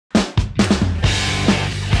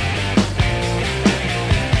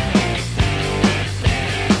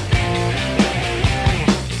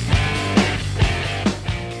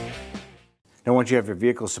once you have your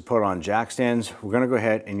vehicle supported on jack stands, we're going to go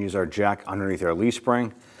ahead and use our jack underneath our leaf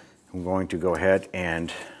spring. I'm going to go ahead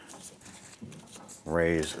and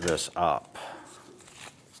raise this up.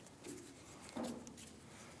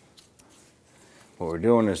 What we're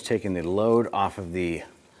doing is taking the load off of the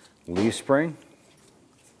leaf spring.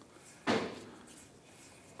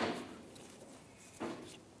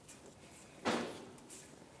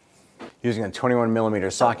 Using a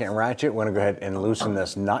 21mm socket and ratchet, we're going to go ahead and loosen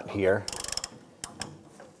this nut here.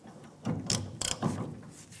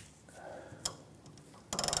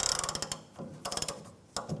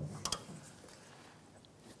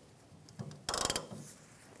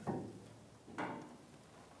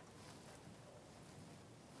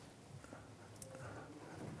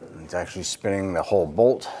 It's actually spinning the whole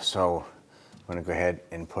bolt, so I'm going to go ahead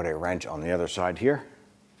and put a wrench on the other side here.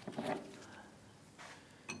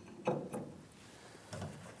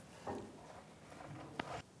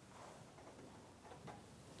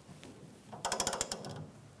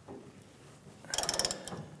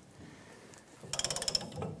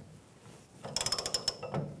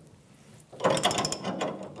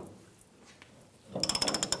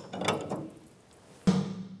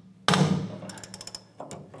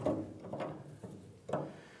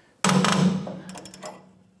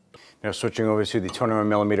 Now switching over to the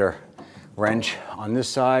 21mm wrench on this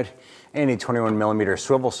side and a 21mm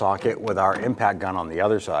swivel socket with our impact gun on the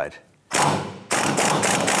other side.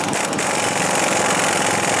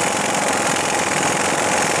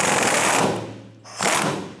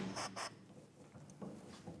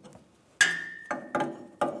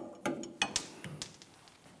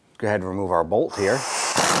 Go ahead and remove our bolt here.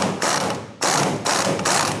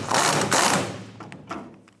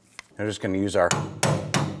 I'm just going to use our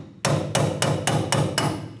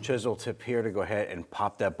chisel tip here to go ahead and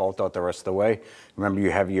pop that bolt out the rest of the way. Remember,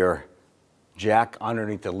 you have your jack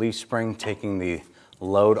underneath the leaf spring, taking the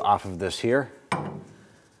load off of this here.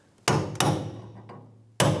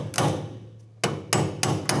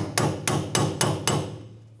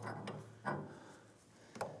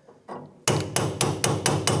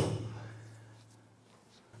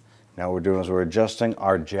 Now what we're doing is we're adjusting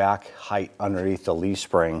our jack height underneath the leaf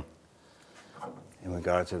spring. And we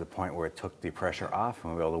got it to the point where it took the pressure off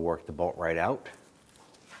and we'll be able to work the bolt right out.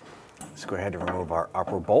 Let's go ahead and remove our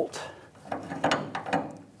upper bolt. Let's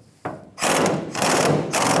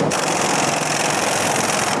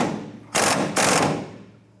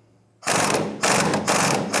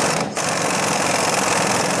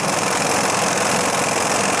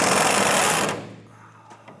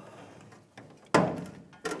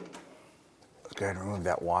go ahead and remove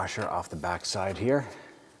that washer off the back side here.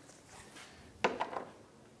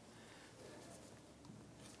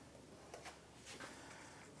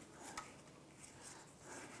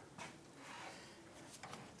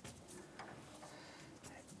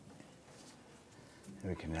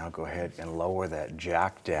 We can now go ahead and lower that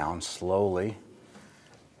jack down slowly.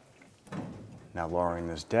 Now lowering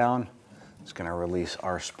this down, it's going to release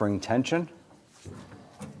our spring tension.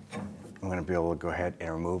 I'm going to be able to go ahead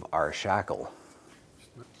and remove our shackle.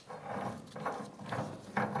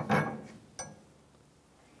 I'm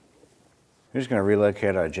just going to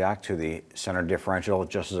relocate our jack to the center differential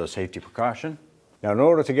just as a safety precaution. Now in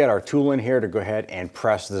order to get our tool in here to go ahead and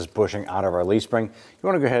press this bushing out of our leaf spring, you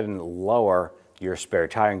want to go ahead and lower your spare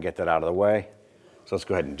tire and get that out of the way. So let's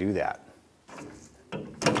go ahead and do that.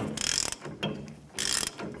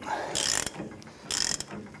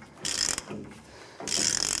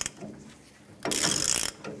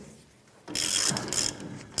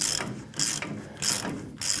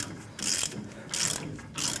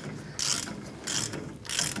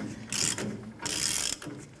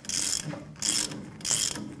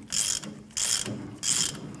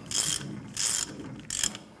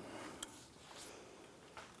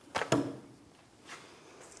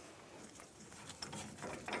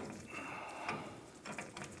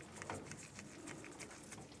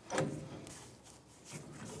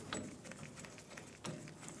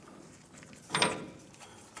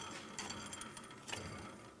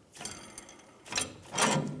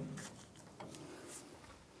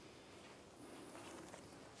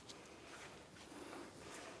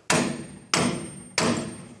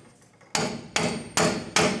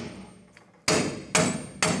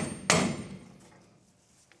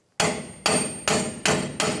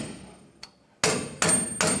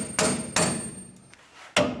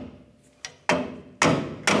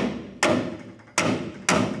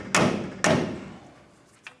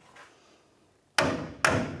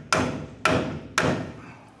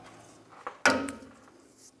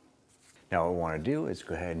 Now what we want to do is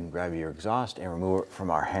go ahead and grab your exhaust and remove it from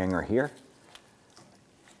our hanger here.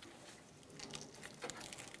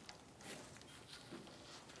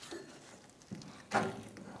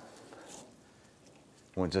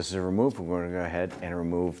 Once this is removed, we're going to go ahead and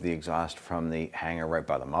remove the exhaust from the hanger right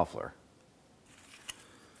by the muffler.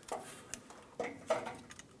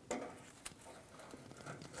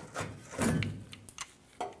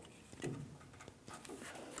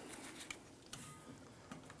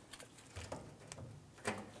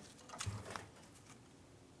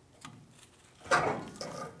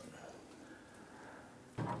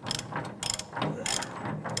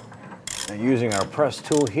 Now, using our press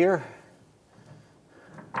tool here,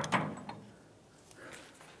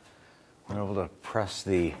 we're able to press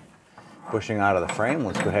the bushing out of the frame.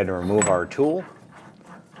 Let's go ahead and remove our tool.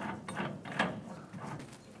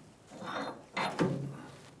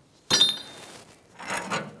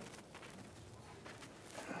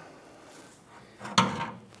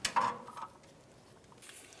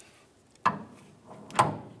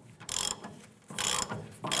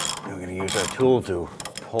 We're going to use our tool to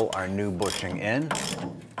pull our new bushing in.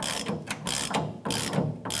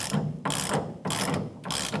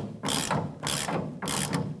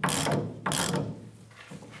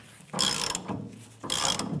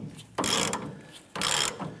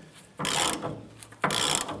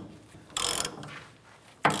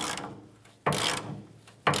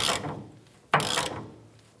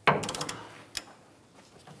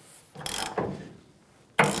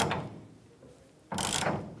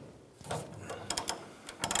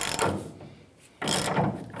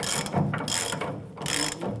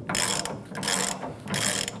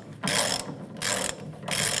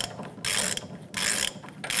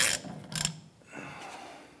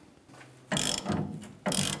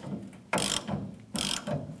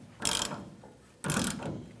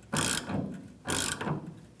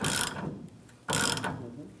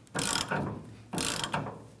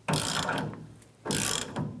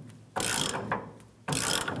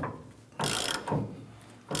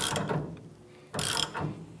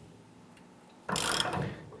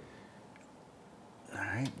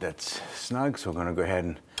 That's snug, so we're going to go ahead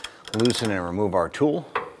and loosen and remove our tool.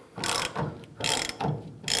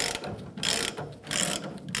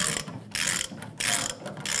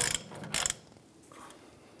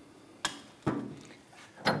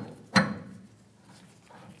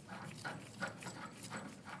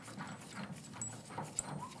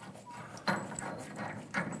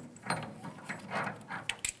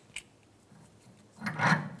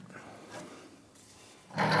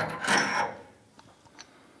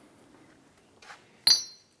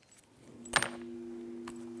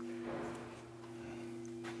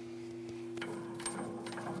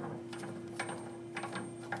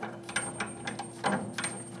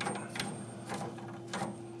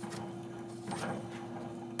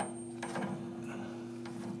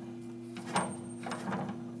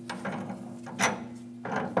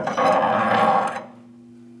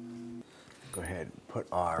 Put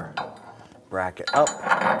our bracket up,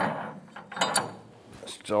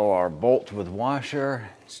 install our bolt with washer,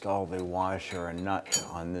 install the washer and nut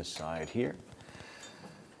on this side here.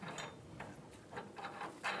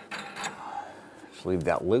 Just leave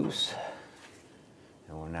that loose.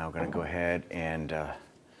 And we're now going to go ahead and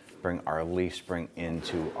bring our leaf spring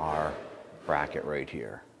into our bracket right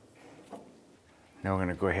here. Now we're going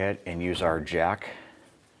to go ahead and use our jack.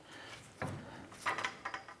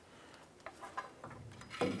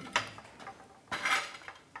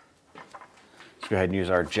 Go ahead and use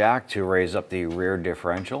our jack to raise up the rear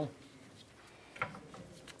differential.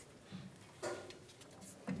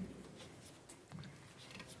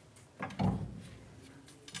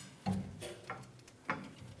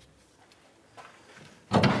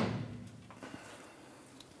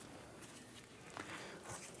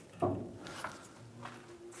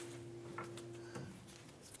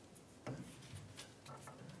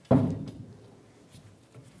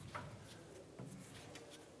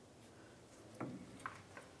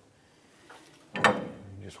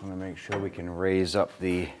 Just want to make sure we can raise up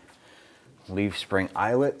the leaf spring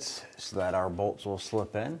eyelets so that our bolts will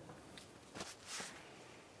slip in.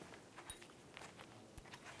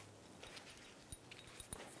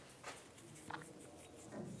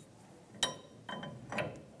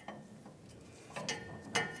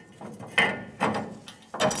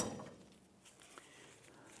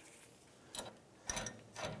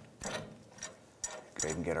 Go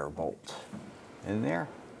ahead and get our bolt in there.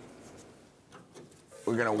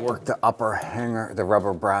 We're going to work the upper hanger, the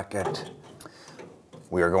rubber bracket.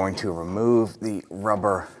 We are going to remove the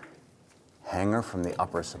rubber hanger from the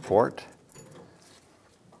upper support.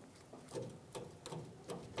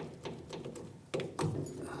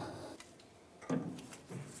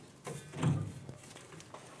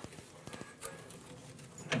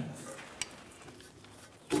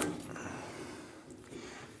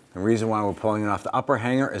 The reason why we're pulling it off the upper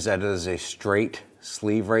hanger is that it is a straight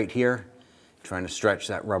sleeve right here. Trying to stretch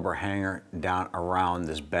that rubber hanger down around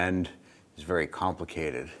this bend is very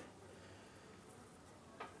complicated.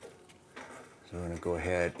 So we're going to go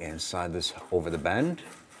ahead and slide this over the bend.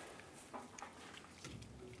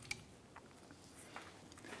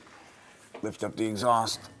 Lift up the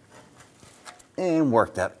exhaust and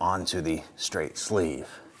work that onto the straight sleeve.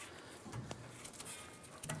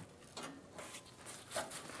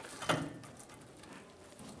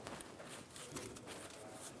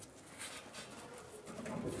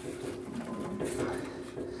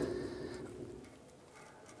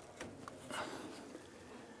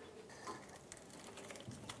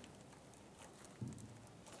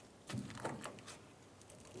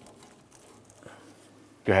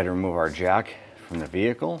 Go ahead and remove our jack from the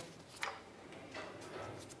vehicle.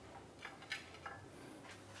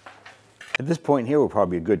 At this point here would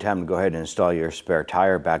probably be a good time to go ahead and install your spare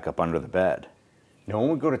tire back up under the bed. Now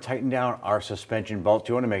when we go to tighten down our suspension bolt,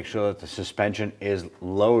 you want to make sure that the suspension is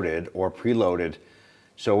loaded or preloaded.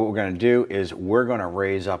 So what we're going to do is we're going to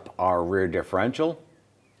raise up our rear differential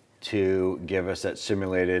to give us that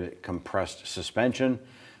simulated compressed suspension.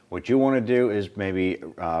 What you want to do is maybe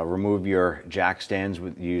remove your jack stands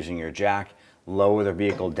with using your jack, lower the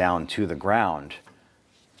vehicle down to the ground.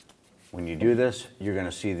 When you do this, you're going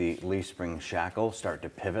to see the leaf spring shackle start to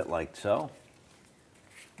pivot like so.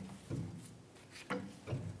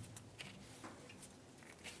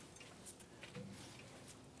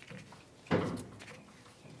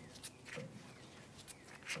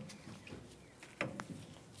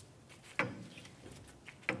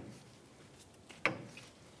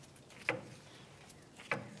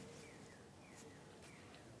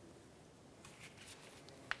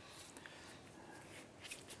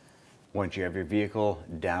 Once you have your vehicle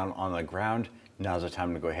down on the ground, now's the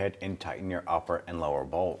time to go ahead and tighten your upper and lower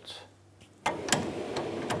bolts.